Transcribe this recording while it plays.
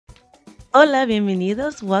Hola,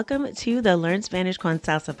 bienvenidos. Welcome to the Learn Spanish con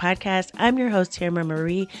Salsa podcast. I'm your host, Tamara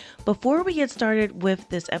Marie. Before we get started with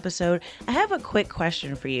this episode, I have a quick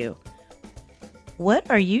question for you. What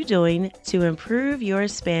are you doing to improve your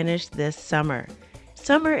Spanish this summer?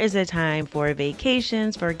 Summer is a time for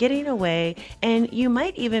vacations, for getting away, and you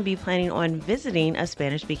might even be planning on visiting a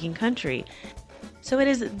Spanish-speaking country. So it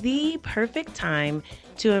is the perfect time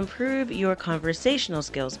to improve your conversational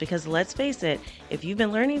skills because let's face it, if you've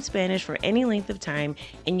been learning Spanish for any length of time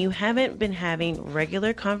and you haven't been having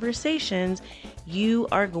regular conversations, you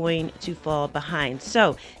are going to fall behind.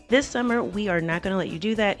 So this summer, we are not going to let you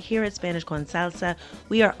do that. Here at Spanish con Salsa,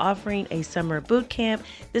 we are offering a summer boot camp.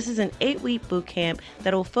 This is an 8-week boot camp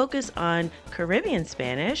that will focus on Caribbean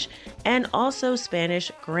Spanish and also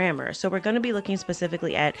Spanish grammar. So we're going to be looking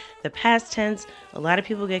specifically at the past tense. A lot of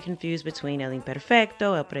people get confused between el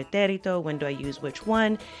imperfecto, el pretérito, when do I use which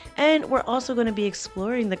one? And we're also going to be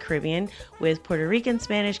exploring the Caribbean with Puerto Rican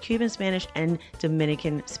Spanish, Cuban Spanish, and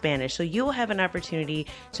Dominican Spanish. So you will have an opportunity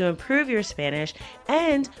to improve your Spanish,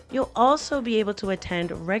 and you'll also be able to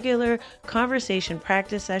attend regular conversation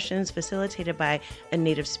practice sessions facilitated by a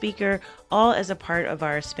native speaker, all as a part of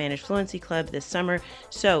our Spanish Fluency Club this summer.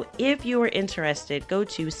 So if you are interested, go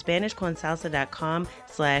to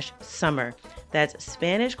SpanishConSalsa.com/summer. That's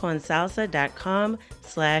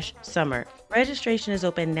SpanishConSalsa.com/summer. Registration is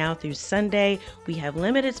open now through Sunday. We have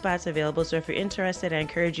limited spots available, so if you're interested, I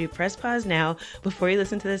encourage you press pause now before you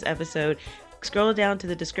listen to this episode. Scroll down to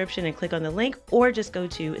the description and click on the link, or just go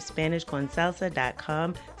to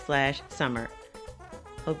SpanishConSalsa.com/summer.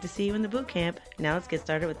 Hope to see you in the boot camp. Now let's get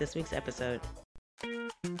started with this week's episode.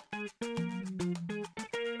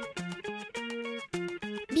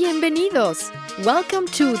 Bienvenidos! Welcome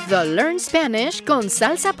to the Learn Spanish con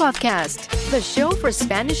Salsa podcast, the show for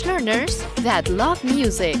Spanish learners that love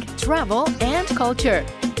music, travel, and culture.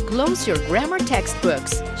 Close your grammar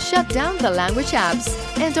textbooks, shut down the language apps,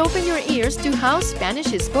 and open your ears to how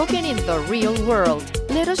Spanish is spoken in the real world.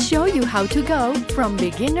 Let us show you how to go from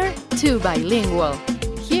beginner to bilingual.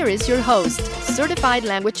 Here is your host, certified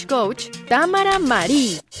language coach, Tamara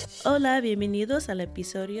Marie. Hola, bienvenidos al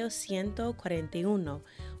episodio 141.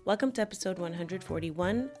 Welcome to episode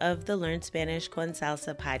 141 of the Learn Spanish con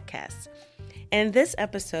Salsa podcast. In this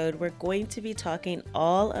episode, we're going to be talking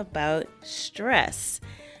all about stress.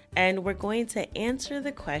 And we're going to answer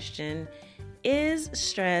the question, is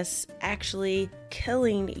stress actually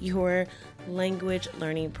killing your language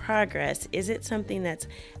learning progress? Is it something that's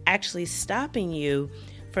actually stopping you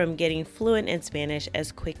from getting fluent in Spanish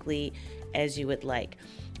as quickly as you would like?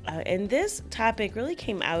 And this topic really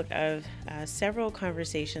came out of several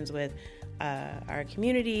conversations with our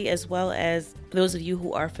community, as well as those of you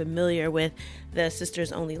who are familiar with the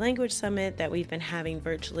Sisters Only Language Summit that we've been having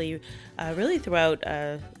virtually really throughout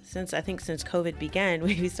since COVID began.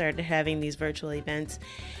 We started having these virtual events.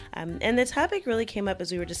 And the topic really came up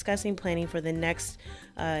as we were discussing planning for the next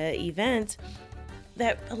event,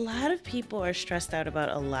 that a lot of people are stressed out about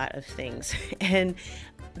a lot of things. And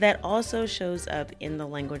that also shows up in the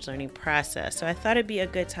language learning process. So I thought it'd be a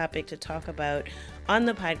good topic to talk about on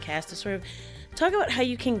the podcast, to sort of talk about how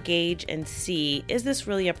you can gauge and see, is this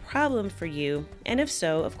really a problem for you? And if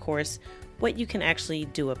so, of course, what you can actually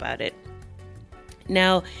do about it.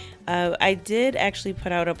 Now, I did actually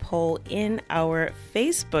put out a poll in our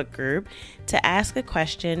Facebook group to ask a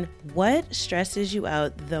question: what stresses you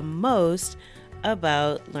out the most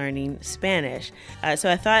about learning Spanish? So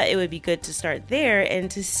I thought it would be good to start there and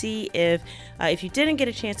to see if you didn't get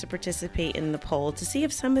a chance to participate in the poll, to see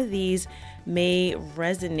if some of these may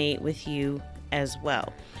resonate with you as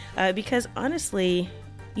well. Because honestly,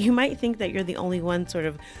 you might think that you're the only one sort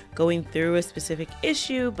of going through a specific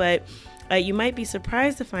issue, but you might be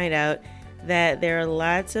surprised to find out that there are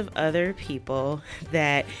lots of other people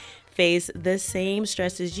that face the same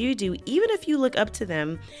stress as you do, even if you look up to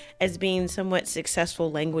them as being somewhat successful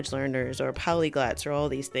language learners or polyglots or all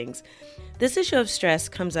these things. This issue of stress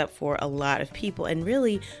comes up for a lot of people, and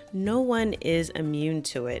really no one is immune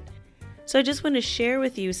to it. So I just want to share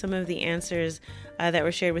with you some of the answers that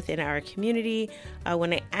were shared within our community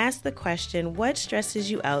when I asked the question, what stresses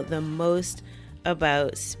you out the most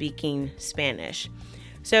about speaking Spanish?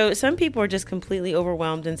 So some people are just completely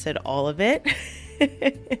overwhelmed and said all of it.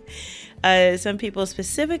 Some people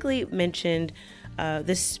specifically mentioned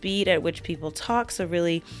the speed at which people talk. So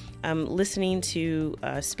really listening to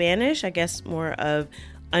Spanish, I guess more of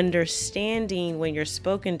understanding when you're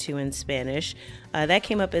spoken to in Spanish. That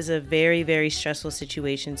came up as a very, very stressful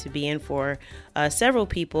situation to be in for several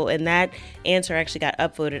people. And that answer actually got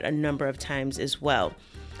upvoted a number of times as well.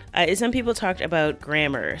 Some people talked about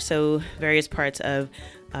grammar, so various parts of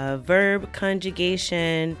verb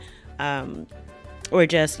conjugation, or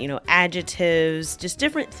just, adjectives, just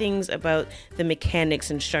different things about the mechanics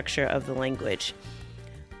and structure of the language.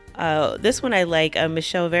 This one I like.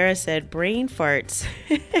 Michelle Vera said, brain farts,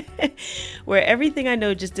 where everything I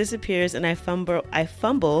know just disappears and I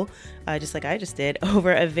fumble, just like I just did,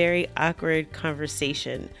 over a very awkward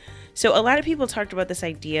conversation. So a lot of people talked about this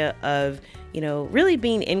idea of, really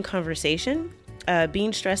being in conversation,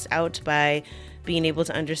 being stressed out by being able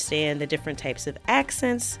to understand the different types of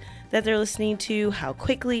accents that they're listening to, how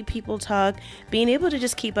quickly people talk, being able to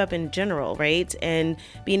just keep up in general, right? And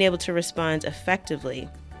being able to respond effectively.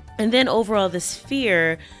 And then overall, this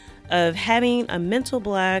fear of having a mental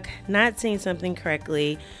block, not saying something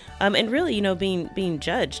correctly, and really, being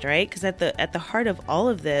judged, right? Because at the heart of all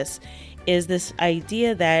of this is this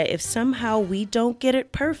idea that if somehow we don't get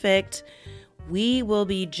it perfect, we will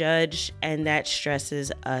be judged, and that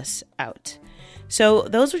stresses us out. So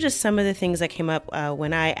those were just some of the things that came up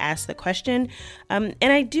when I asked the question. And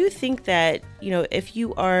I do think that, if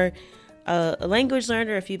you are a language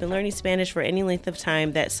learner, if you've been learning Spanish for any length of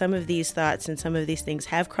time, that some of these thoughts and some of these things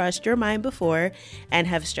have crossed your mind before and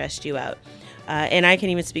have stressed you out. And I can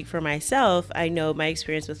even speak for myself. I know my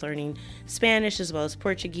experience with learning Spanish as well as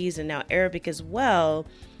Portuguese and now Arabic as well.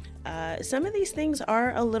 Some of these things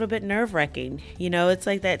are a little bit nerve-wracking. It's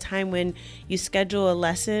like that time when you schedule a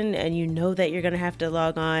lesson and you know that you're going to have to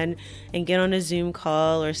log on and get on a Zoom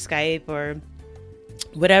call or Skype or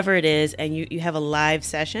whatever it is, and you have a live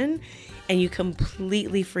session and you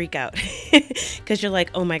completely freak out because you're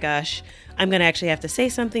like, oh my gosh, I'm going to actually have to say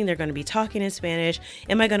something. They're going to be talking in Spanish.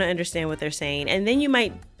 Am I going to understand what they're saying? And then you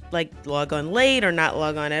might log on late or not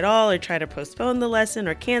log on at all, or try to postpone the lesson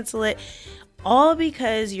or cancel it. All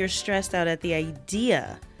because you're stressed out at the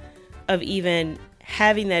idea of even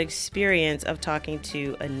having that experience of talking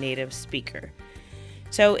to a native speaker.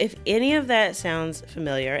 So if any of that sounds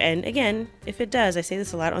familiar, and again, if it does, I say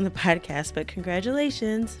this a lot on the podcast, but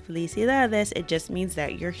congratulations, felicidades, it just means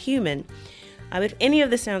that you're human. If any of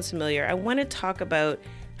this sounds familiar, I want to talk about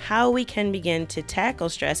how we can begin to tackle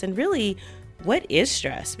stress and really what is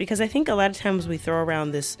stress, because I think a lot of times we throw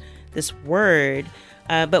around this word,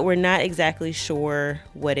 but we're not exactly sure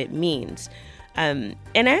what it means. And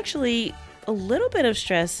actually, a little bit of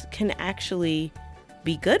stress can actually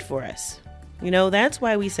be good for us. That's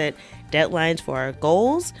why we set deadlines for our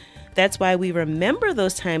goals. That's why we remember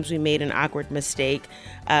those times we made an awkward mistake,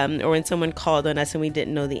 or when someone called on us and we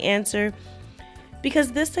didn't know the answer.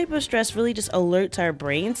 Because this type of stress really just alerts our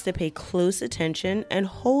brains to pay close attention and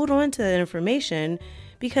hold on to that information,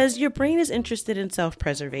 because your brain is interested in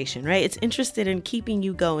self-preservation, right? It's interested in keeping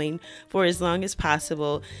you going for as long as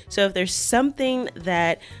possible. So if there's something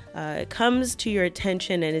that comes to your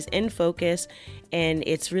attention and is in focus and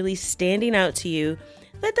it's really standing out to you,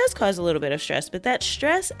 that does cause a little bit of stress, but that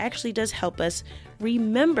stress actually does help us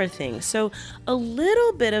remember things. So a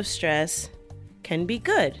little bit of stress can be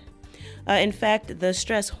good. In fact, the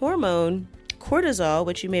stress hormone, cortisol,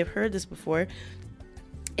 which you may have heard this before,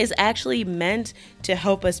 is actually meant to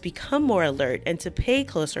help us become more alert and to pay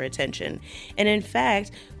closer attention. And in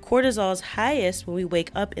fact, cortisol is highest when we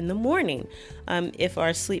wake up in the morning. If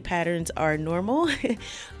our sleep patterns are normal,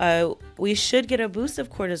 we should get a boost of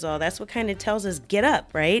cortisol. That's what kind of tells us get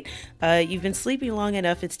up, right? You've been sleeping long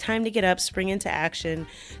enough. It's time to get up, spring into action.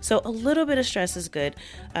 So a little bit of stress is good.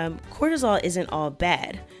 Cortisol isn't all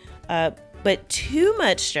bad, but too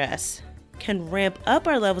much stress can ramp up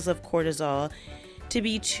our levels of cortisol to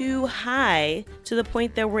be too high, to the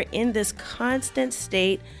point that we're in this constant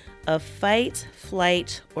state of fight,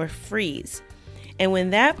 flight, or freeze. And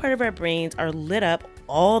when that part of our brains are lit up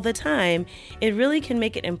all the time, it really can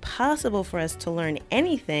make it impossible for us to learn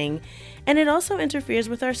anything. And it also interferes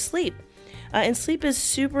with our sleep. And sleep is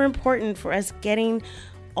super important for us getting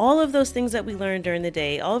all of those things that we learned during the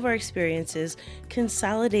day, all of our experiences,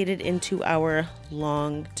 consolidated into our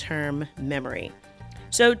long-term memory.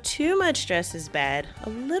 So too much stress is bad. A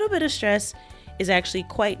little bit of stress is actually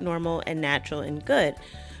quite normal and natural and good.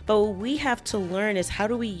 But what we have to learn is how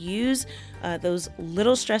do we use those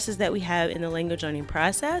little stresses that we have in the language learning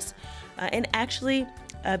process and actually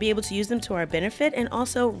be able to use them to our benefit, and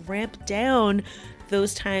also ramp down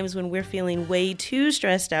those times when we're feeling way too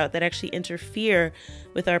stressed out that actually interfere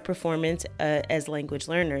with our performance as language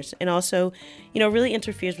learners, and also, really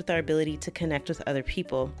interferes with our ability to connect with other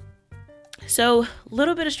people. So a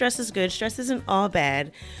little bit of stress is good. Stress isn't all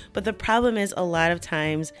bad, but the problem is a lot of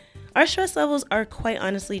times our stress levels are quite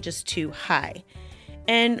honestly just too high.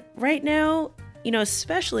 And right now,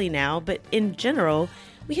 especially now, but in general,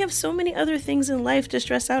 we have so many other things in life to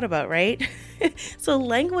stress out about, right? So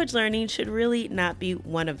language learning should really not be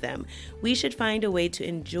one of them. We should find a way to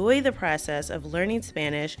enjoy the process of learning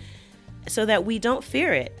Spanish so that we don't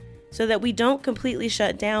fear it, so that we don't completely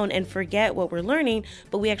shut down and forget what we're learning,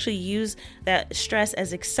 but we actually use that stress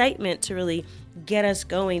as excitement to really get us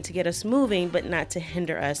going, to get us moving, but not to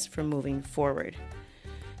hinder us from moving forward.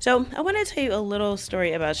 So I want to tell you a little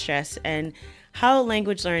story about stress and how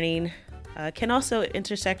language learning can also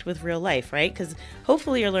intersect with real life, right? Because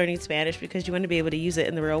hopefully you're learning Spanish because you want to be able to use it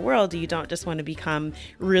in the real world. You don't just want to become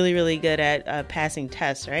really, really good at passing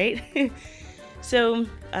tests, right? So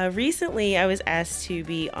recently I was asked to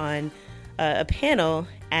be on a panel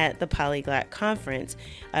at the Polyglot Conference.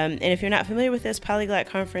 And if you're not familiar with this Polyglot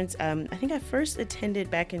Conference, I think I first attended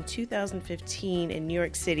back in 2015 in New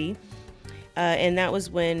York City. And that was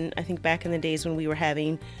when, I think back in the days when we were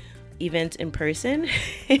having events in person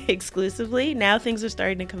exclusively. Now things are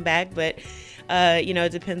starting to come back, but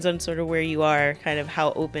it depends on sort of where you are, kind of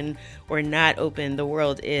how open or not open the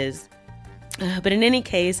world is. But in any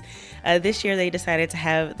case, this year they decided to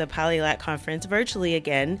have the Polyglot Conference virtually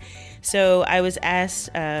again. So I was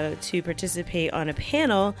asked to participate on a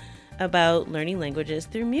panel about learning languages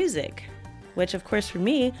through music, which of course for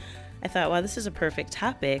me, I thought, wow, this is a perfect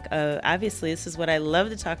topic. Obviously, this is what I love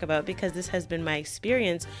to talk about because this has been my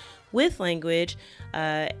experience with language.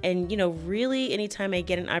 And really anytime I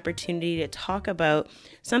get an opportunity to talk about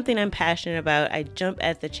something I'm passionate about, I jump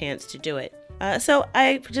at the chance to do it. So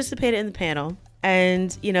I participated in the panel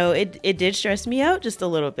and, it did stress me out just a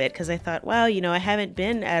little bit because I thought, wow, I haven't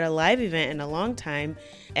been at a live event in a long time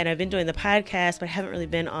and I've been doing the podcast, but I haven't really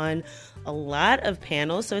been on a lot of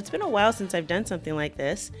panels. So it's been a while since I've done something like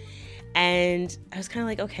this. And I was kind of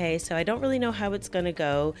like, okay, so I don't really know how it's going to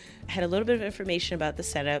go. I had a little bit of information about the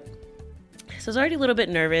setup. So I was already a little bit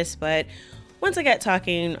nervous, but once I got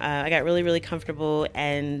talking, I got really, really comfortable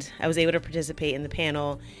and I was able to participate in the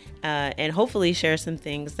panel and hopefully share some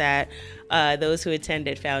things that those who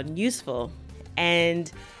attended found useful.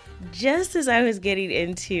 And just as I was getting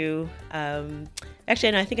into, I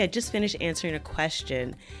think I just finished answering a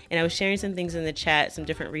question and I was sharing some things in the chat, some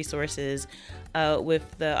different resources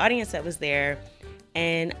with the audience that was there,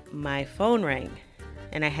 and my phone rang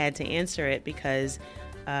and I had to answer it because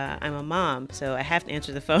I'm a mom, so I have to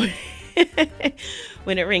answer the phone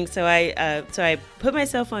when it rings. So I put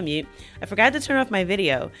myself on mute. I forgot to turn off my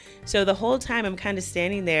video. So the whole time I'm kind of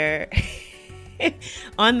standing there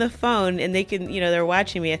on the phone and they can, they're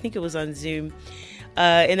watching me. I think it was on Zoom.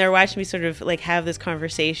 And they're watching me sort of like have this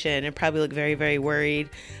conversation and probably look very, very worried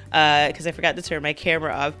because I forgot to turn my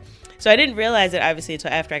camera off. So I didn't realize it obviously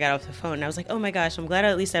until after I got off the phone. And I was like, oh my gosh, I'm glad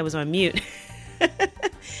at least I was on mute.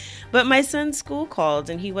 But my son's school called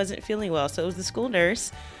and he wasn't feeling well. So it was the school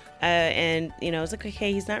nurse. And, I was like,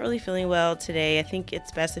 okay, he's not really feeling well today. I think it's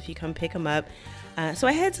best if you come pick him up. So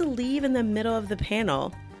I had to leave in the middle of the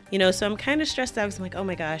panel. So I'm kind of stressed out because I'm like, oh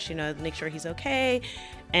my gosh, make sure he's okay.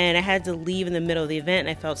 And I had to leave in the middle of the event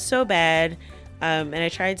and I felt so bad. And I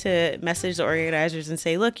tried to message the organizers and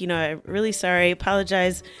say, look, I'm really sorry.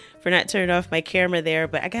 Apologize for not turning off my camera there,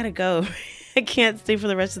 but I got to go. I can't stay for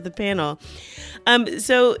the rest of the panel.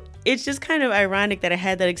 So it's just kind of ironic that I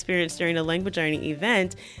had that experience during a language learning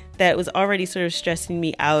event that was already sort of stressing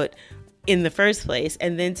me out in the first place.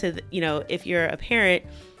 And then if you're a parent,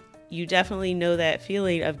 you definitely know that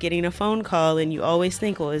feeling of getting a phone call and you always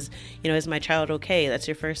think, well, is my child okay? That's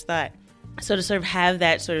your first thought. So to sort of have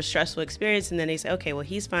that sort of stressful experience and then they say, okay, well,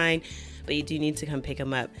 he's fine, but you do need to come pick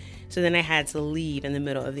him up. So then I had to leave in the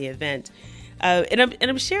middle of the event. And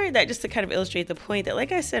I'm sharing that just to kind of illustrate the point that,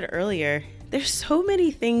 like I said earlier, there's so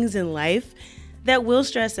many things in life that will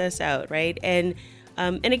stress us out, right? And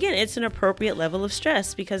again, it's an appropriate level of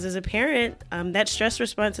stress because as a parent, that stress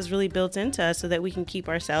response is really built into us so that we can keep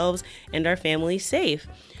ourselves and our family safe.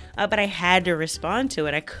 But I had to respond to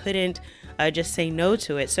it. I couldn't just say no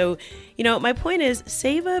to it. So, my point is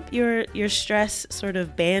save up your stress sort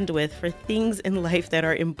of bandwidth for things in life that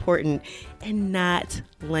are important and not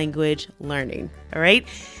language learning. All right.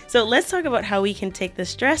 So let's talk about how we can take the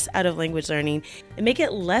stress out of language learning and make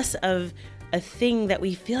it less of a thing that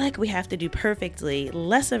we feel like we have to do perfectly,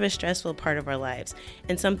 less of a stressful part of our lives,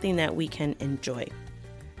 and something that we can enjoy.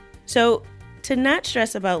 So to not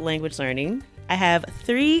stress about language learning, I have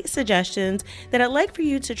 3 suggestions that I'd like for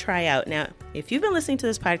you to try out. Now, if you've been listening to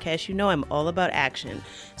this podcast, you know I'm all about action.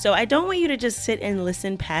 So I don't want you to just sit and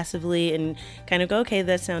listen passively and kind of go, okay,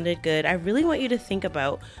 that sounded good. I really want you to think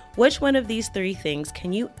about which one of these 3 things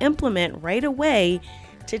can you implement right away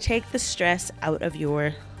to take the stress out of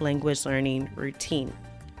your language learning routine.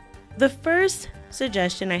 The first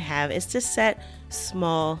suggestion I have is to set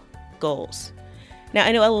small goals. Now,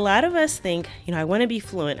 I know a lot of us think, I want to be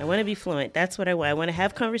fluent. That's what I want. I want to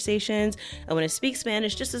have conversations. I want to speak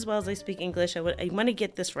Spanish just as well as I speak English. I want to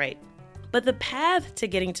get this right. But the path to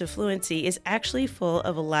getting to fluency is actually full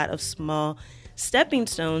of a lot of small stepping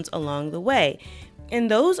stones along the way. And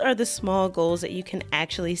those are the small goals that you can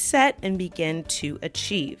actually set and begin to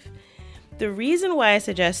achieve. The reason why I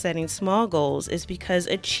suggest setting small goals is because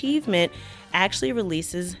achievement actually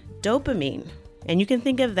releases dopamine. And you can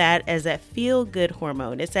think of that as that feel-good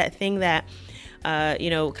hormone. It's that thing that,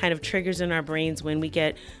 kind of triggers in our brains when we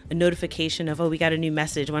get a notification of, we got a new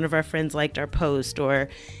message. One of our friends liked our post, or,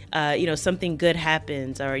 something good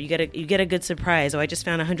happens, or you get a good surprise. I just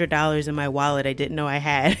found $100 in my wallet I didn't know I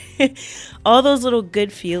had. All those little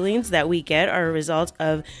good feelings that we get are a result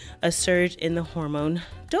of a surge in the hormone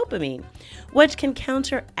dopamine, which can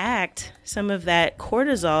counteract some of that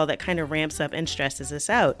cortisol that kind of ramps up and stresses us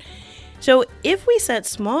out. So if we set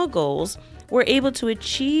small goals, we're able to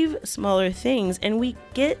achieve smaller things, and we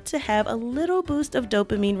get to have a little boost of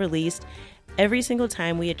dopamine released every single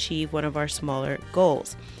time we achieve one of our smaller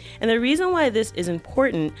goals. And the reason why this is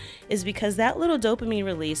important is because that little dopamine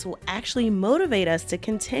release will actually motivate us to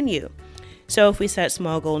continue. So if we set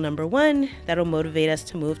small goal number 1, that'll motivate us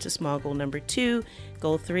to move to small goal number 2,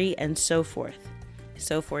 goal 3, and so forth.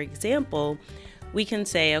 So for example, we can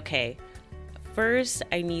say, okay, first,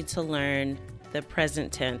 I need to learn the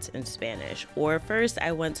present tense in Spanish, or first,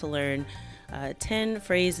 I want to learn 10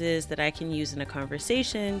 phrases that I can use in a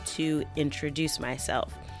conversation to introduce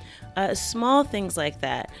myself. Small things like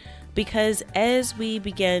that, because as we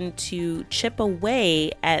begin to chip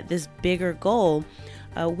away at this bigger goal,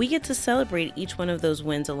 we get to celebrate each one of those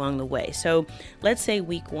wins along the way. So let's say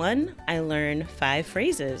week 1, I learn 5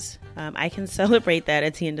 phrases. I can celebrate that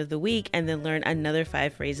at the end of the week and then learn another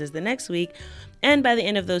 5 phrases the next week. And by the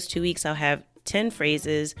end of those 2 weeks, I'll have 10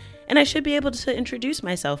 phrases, and I should be able to introduce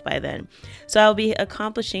myself by then. So I'll be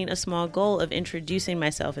accomplishing a small goal of introducing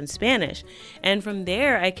myself in Spanish. And from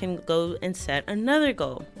there, I can go and set another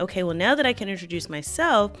goal. Okay, well, now that I can introduce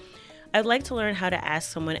myself, I'd like to learn how to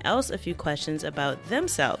ask someone else a few questions about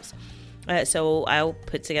themselves. So I'll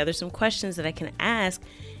put together some questions that I can ask,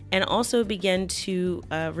 and also begin to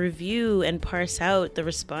review and parse out the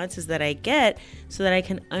responses that I get so that I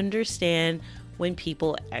can understand when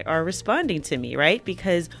people are responding to me, right?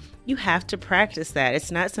 Because you have to practice that. It's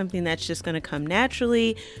not something that's just going to come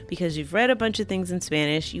naturally because you've read a bunch of things in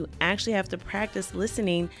Spanish. You actually have to practice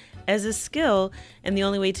listening as a skill. And the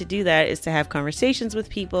only way to do that is to have conversations with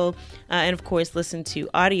people and, of course, listen to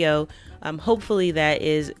audio. Hopefully that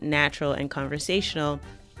is natural and conversational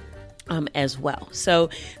as well. So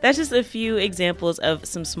that's just a few examples of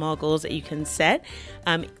some small goals that you can set.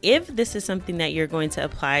 If this is something that you're going to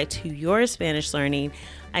apply to your Spanish learning,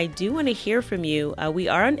 I do want to hear from you. We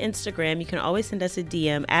are on Instagram. You can always send us a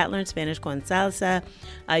DM at Learn Spanish con Salsa.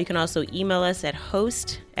 You can also email us at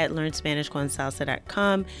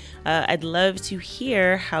host@learnspanishconsalsa.com. I'd love to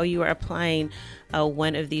hear how you are applying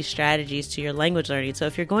one of these strategies to your language learning. So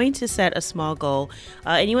if you're going to set a small goal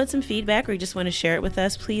and you want some feedback or you just want to share it with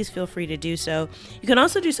us, please feel free to do so. You can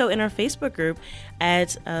also do so in our Facebook group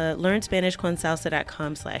at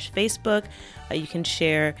learnspanishconsalsa.com/Facebook. You can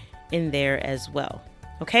share in there as well.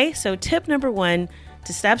 Okay, so tip number 1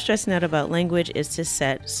 to stop stressing out about language is to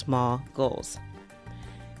set small goals.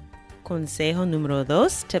 Consejo número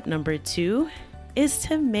 2, tip number 2, is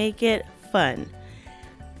to make it fun.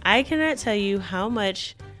 I cannot tell you how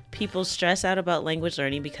much people stress out about language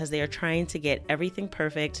learning because they are trying to get everything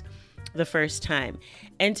perfect the first time.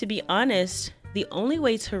 And to be honest, the only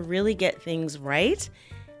way to really get things right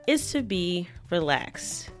is to be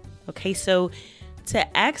relaxed. Okay, so to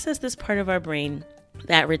access this part of our brain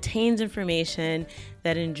that retains information,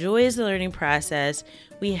 that enjoys the learning process,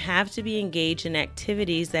 we have to be engaged in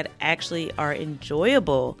activities that actually are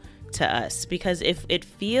enjoyable to us. Because if it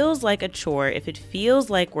feels like a chore, if it feels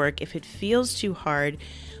like work, if it feels too hard,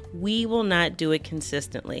 we will not do it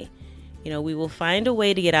consistently. We will find a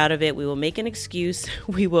way to get out of it. We will make an excuse.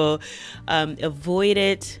 We will avoid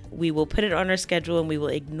it. We will put it on our schedule and we will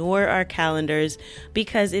ignore our calendars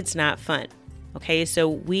because it's not fun. Okay, so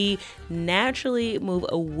we naturally move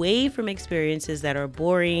away from experiences that are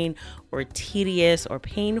boring or tedious or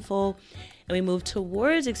painful, and we move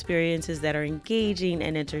towards experiences that are engaging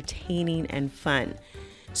and entertaining and fun.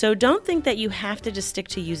 So don't think that you have to just stick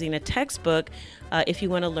to using a textbook if you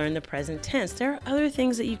want to learn the present tense. There are other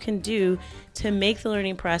things that you can do to make the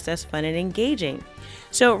learning process fun and engaging.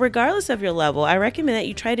 So regardless of your level, I recommend that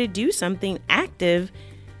you try to do something active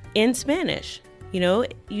in Spanish.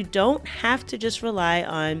 You don't have to just rely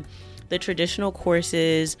on the traditional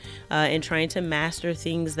courses and trying to master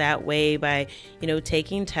things that way by,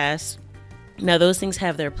 taking tests. Now, those things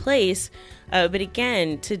have their place, but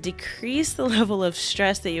again, to decrease the level of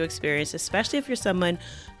stress that you experience, especially if you're someone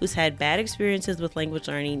who's had bad experiences with language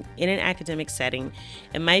learning in an academic setting,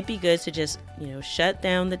 it might be good to just, shut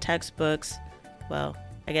down the textbooks. Well,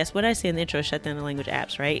 I guess what I say in the intro, shut down the language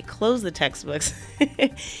apps, right? Close the textbooks.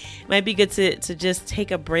 It might be good to just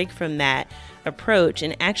take a break from that approach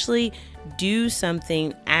and actually do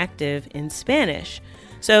something active in Spanish.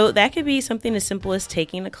 So that could be something as simple as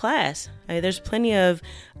taking a class. There's plenty of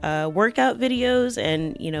workout videos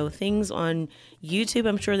and, things on YouTube,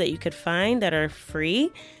 I'm sure, that you could find that are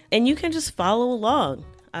free, and you can just follow along.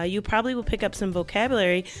 You probably will pick up some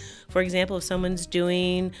vocabulary. For example, if someone's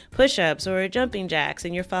doing push-ups or jumping jacks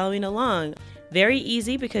and you're following along. Very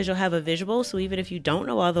easy because you'll have a visual, so even if you don't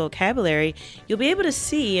know all the vocabulary, you'll be able to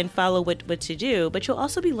see and follow what to do, but you'll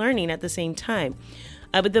also be learning at the same time.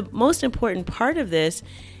 But the most important part of this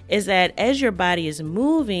is that as your body is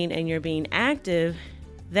moving and you're being active,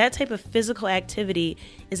 that type of physical activity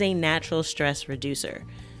is a natural stress reducer.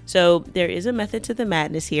 So there is a method to the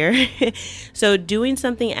madness here. So doing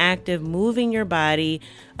something active, moving your body,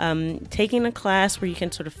 taking a class where you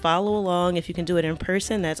can sort of follow along. If you can do it in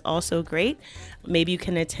person, that's also great. Maybe you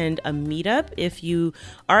can attend a meetup if you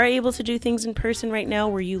are able to do things in person right now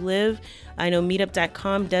where you live. I know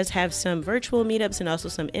meetup.com does have some virtual meetups and also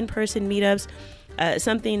some in-person meetups.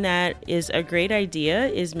 Something that is a great idea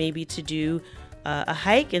is maybe to do a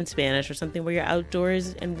hike in Spanish or something where you're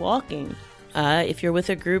outdoors and walking. If you're with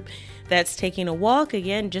a group that's taking a walk,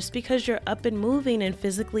 again, just because you're up and moving and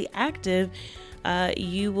physically active,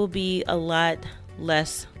 you will be a lot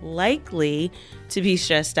less likely to be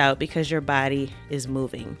stressed out because your body is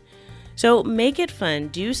moving. So make it fun.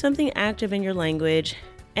 Do something active in your language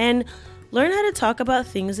and learn how to talk about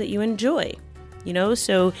things that you enjoy.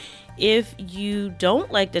 So if you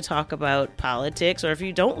don't like to talk about politics, or if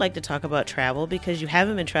you don't like to talk about travel because you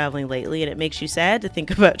haven't been traveling lately and it makes you sad to think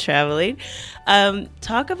about traveling,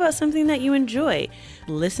 talk about something that you enjoy.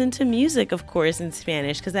 Listen to music, of course, in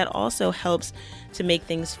Spanish, because that also helps to make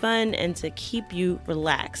things fun and to keep you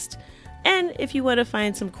relaxed. And if you want to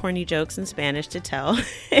find some corny jokes in Spanish to tell,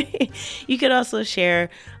 you could also share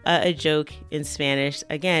a joke in Spanish.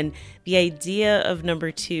 Again, the idea of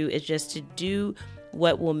number 2 is just to do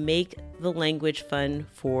what will make the language fun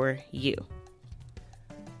for you.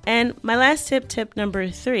 And my last tip number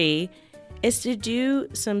 3, is to do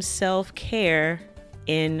some self-care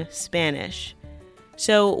in Spanish.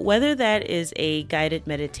 So whether that is a guided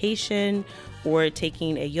meditation or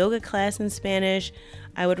taking a yoga class in Spanish,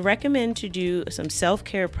 I would recommend to do some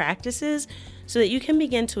self-care practices so that you can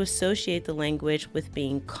begin to associate the language with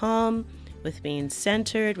being calm, with being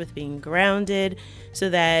centered, with being grounded, so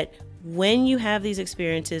that when you have these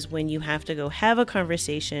experiences, when you have to go have a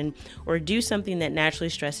conversation or do something that naturally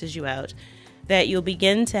stresses you out, that you'll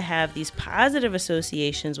begin to have these positive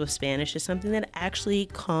associations with Spanish as something that actually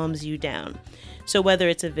calms you down. So whether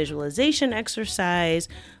it's a visualization exercise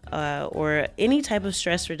or any type of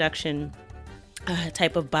stress reduction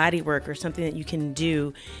type of body work or something that you can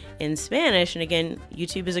do in Spanish. And again,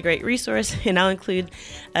 YouTube is a great resource, and I'll include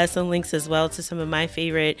some links as well to some of my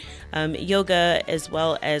favorite yoga as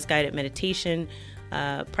well as guided meditation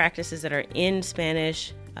practices that are in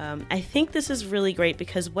Spanish. I think this is really great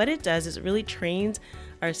because what it does is it really trains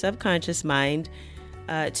our subconscious mind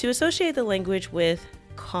to associate the language with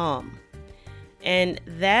calm. And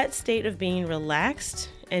that state of being relaxed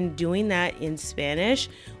and doing that in Spanish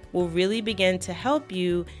will really begin to help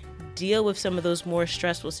you deal with some of those more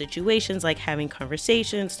stressful situations like having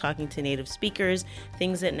conversations, talking to native speakers,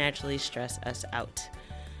 things that naturally stress us out.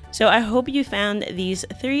 So I hope you found these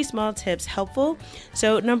 3 small tips helpful.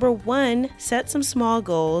 So number 1, set some small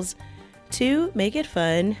goals. 2, make it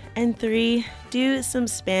fun. And 3, do some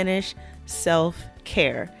Spanish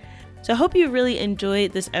self-care. So I hope you really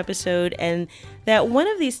enjoyed this episode and that one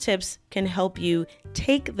of these tips can help you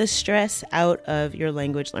take the stress out of your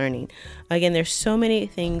language learning. Again, there's so many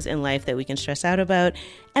things in life that we can stress out about,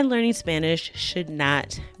 and learning Spanish should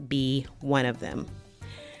not be one of them.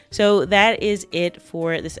 So that is it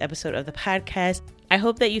for this episode of the podcast. I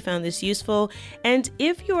hope that you found this useful. And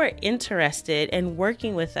if you are interested in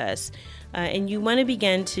working with us and you want to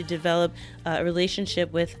begin to develop a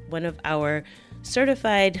relationship with one of our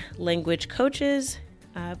certified language coaches,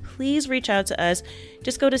 please reach out to us.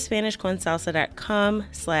 Just go to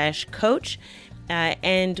SpanishConsalsa.com/coach,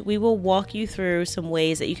 and we will walk you through some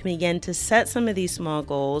ways that you can begin to set some of these small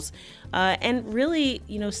goals and really,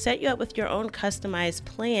 set you up with your own customized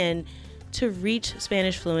plan to reach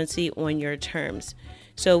Spanish fluency on your terms.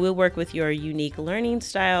 So we'll work with your unique learning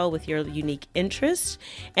style, with your unique interests,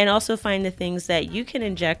 and also find the things that you can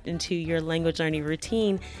inject into your language learning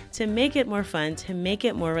routine to make it more fun, to make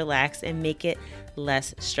it more relaxed, and make it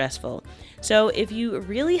less stressful. So if you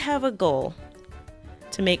really have a goal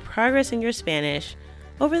to make progress in your Spanish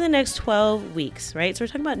over the next 12 weeks, right? So we're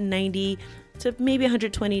talking about 90 to maybe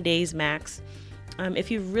 120 days max.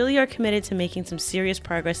 If you really are committed to making some serious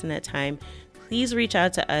progress in that time, please reach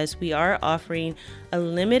out to us. We are offering a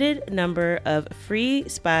limited number of free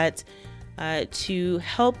spots to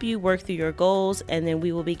help you work through your goals, and then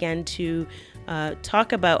we will begin to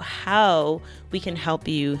talk about how we can help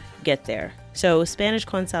you get there. So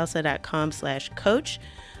SpanishConSalsa.com/coach,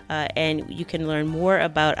 and you can learn more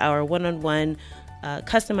about our one-on-one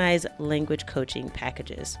customized language coaching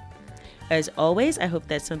packages. As always, I hope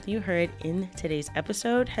that something you heard in today's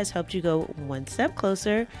episode has helped you go one step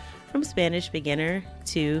closer from Spanish beginner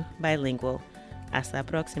to bilingual. Hasta la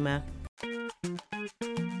próxima.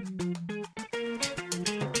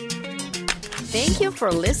 Thank you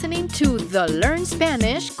for listening to the Learn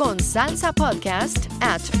Spanish con Salsa podcast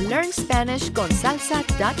at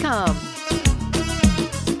LearnSpanishConSalsa.com.